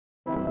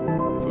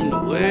From the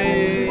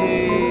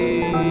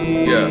way.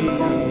 Yeah.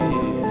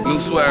 New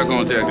swag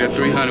on deck, that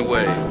 300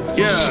 wave.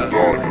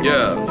 Yeah.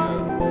 Yeah.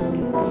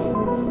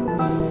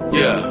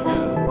 Yeah.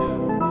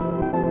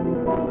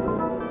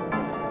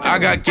 I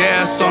got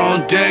gas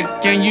on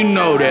deck and you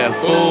know that,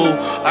 fool.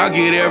 I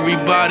get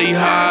everybody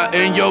high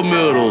in your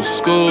middle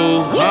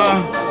school,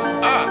 huh?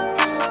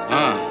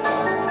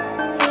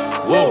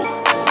 Whoa,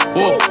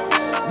 whoa,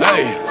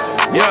 hey,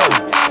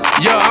 yeah.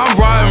 Yeah, I'm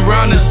riding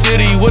around the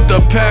city with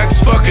the packs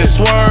fucking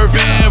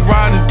swerving.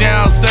 Riding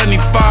down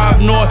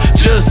 75 North,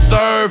 just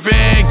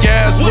serving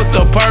gas with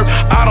the perp.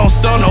 I don't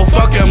sell no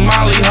fucking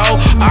molly hoe.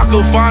 I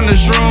could find the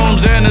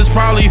shrooms and it's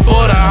probably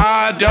for the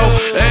high dough.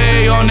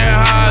 Hey, on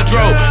that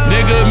hydro,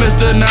 nigga,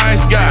 Mr.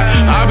 Nice Guy.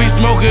 I be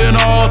smoking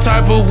all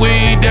type of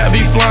weed that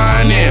be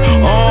flying in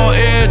on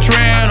Air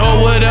Tran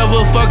or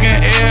whatever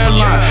fucking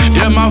airline.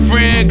 That my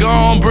friend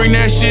gon' bring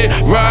that shit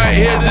right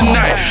here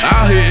tonight.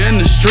 Out here in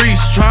the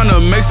streets trying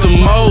to make some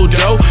more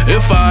dough.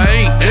 If I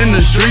ain't in the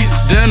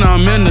streets, then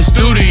I'm in the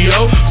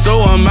studio.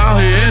 So I'm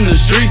out here in the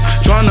streets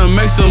trying to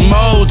make some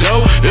more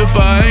dough. If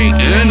I ain't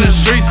in the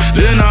streets,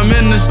 then I'm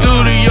in the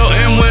studio.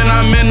 And when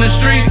I'm in the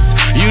streets,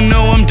 you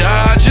know I'm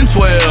dodging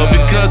 12,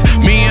 because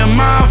me and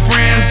my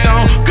friends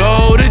don't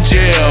go to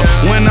jail.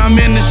 When I'm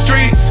in the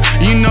streets,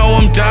 you know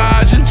I'm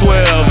dodging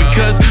 12,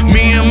 because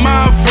me and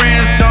my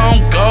friends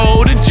don't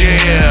go to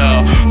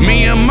jail.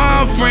 Me and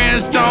my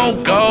friends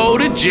don't go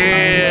to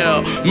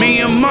jail.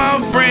 Me and my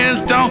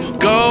friends don't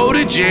go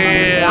to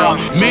jail.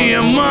 Me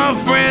and my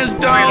friends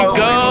don't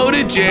go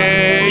to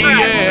jail.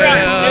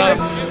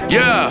 Yeah,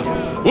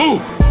 yeah, woo.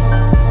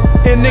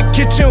 In the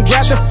kitchen,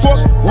 grab the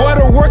fork,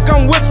 water work,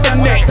 I'm with the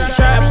neck.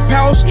 Trap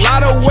house,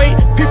 lot of weight,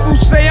 people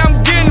say I'm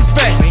getting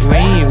fat.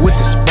 Lean with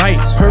the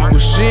Sprite, purple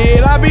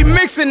shit, I be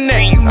mixing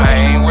that. I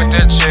ain't with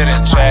the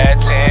chitter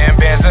chat, 10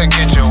 bands to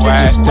get your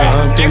ass.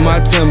 Dumped in my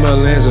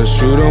Timberlands, or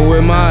shoot 'em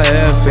with my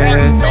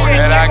FN. Know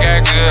that I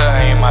got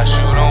good, aim I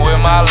shoot 'em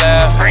with my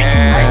left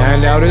hand.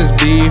 Hand out his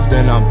beef,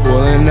 then I'm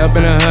pulling up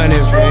in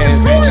 100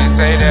 bands. Bitches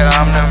say that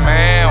I'm the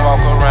man,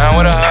 walk around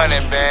with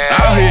 100 bands.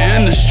 Out here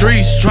in the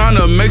streets trying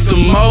to make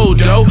some more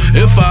dough.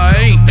 If I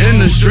ain't in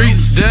the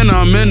streets, then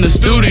I'm in the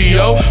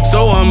studio.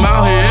 So I'm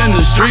out here in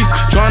the streets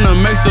trying to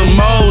make some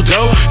more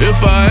dough.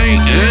 If I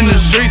ain't in the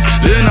streets,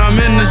 then I'm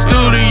in the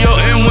studio.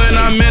 And when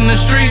I'm in the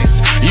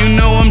streets, you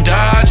know I'm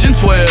dodging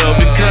 12,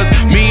 because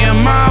me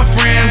and my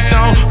friends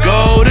don't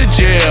go to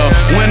jail.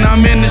 When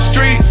I'm in the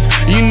streets,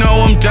 you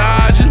know I'm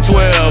dodging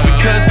 12,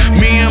 because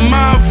me and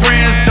my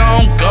friends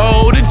don't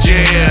go to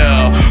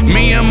jail.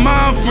 Me and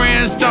my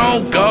friends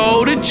don't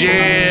go to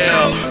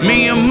jail.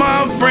 Me and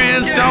my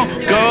friends don't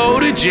go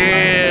to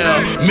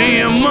jail.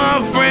 Me and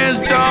my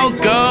friends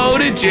don't go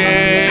to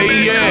jail.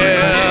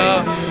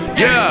 Yeah,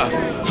 yeah,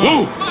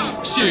 woo.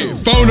 Shit,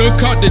 phone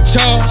caught the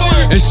charge,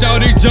 and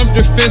shawty jumped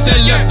the fence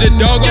and left the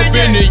dog up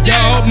in the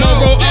yard.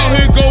 Monroe out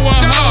here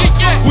going hard.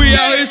 We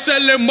out here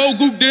selling more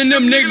goop than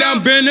them niggas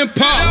down bending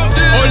pop.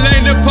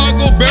 Orlando Park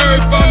go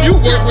Berry Farm, you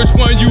work, which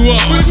one you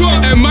on?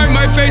 And Mike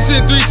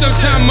facing 3,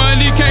 sometime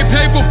money can't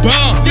pay for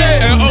bomb.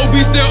 And OB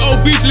still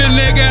OB, little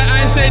nigga,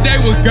 I ain't say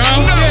they was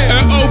gone.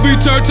 And OB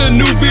turned to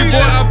new B-boy,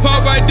 I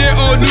pop right there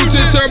on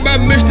Newton. Turn my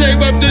mixtape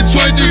up to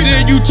 20,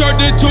 then you turned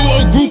into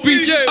a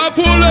groupie. I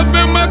pull up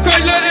in my car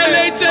like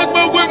LA Tech,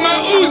 but with my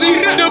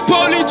Uzi. The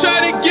police try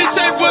to get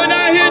tape when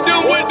I hit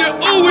them with the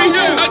ooey.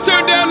 I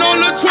turned down on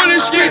the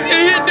 20th Street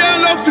and hit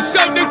down off in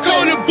South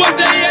Dakota. Bust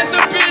their ass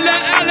up in the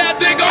alley, I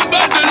think I'm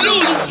about to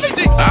lose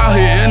them. Out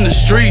here in the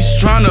streets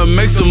trying to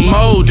make some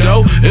more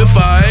dough. If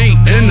I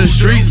ain't in the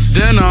streets,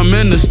 then I'm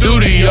in the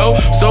studio.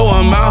 So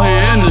I'm out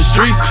here in the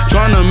streets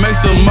trying to make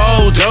some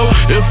more dough.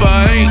 If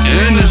I ain't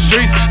in the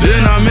streets,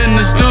 then I'm in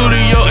the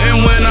studio.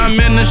 And when I'm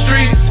in the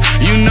streets,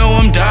 you know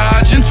I'm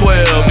dodging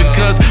 12,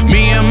 because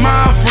me and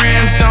my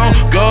friends don't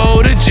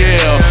go to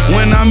jail.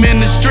 When I'm in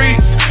the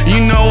streets,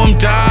 you know I'm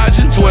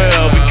dodging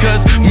 12,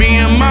 because me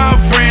and my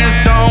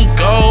friends don't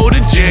go to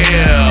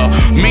jail.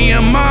 Me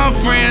and my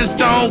friends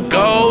don't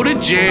go to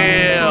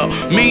jail.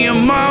 Me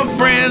and my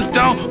friends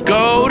don't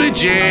go to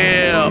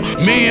jail.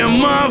 Me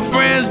and my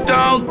friends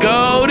don't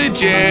go to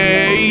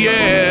jail.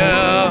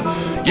 Yeah,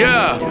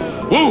 yeah,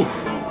 woo.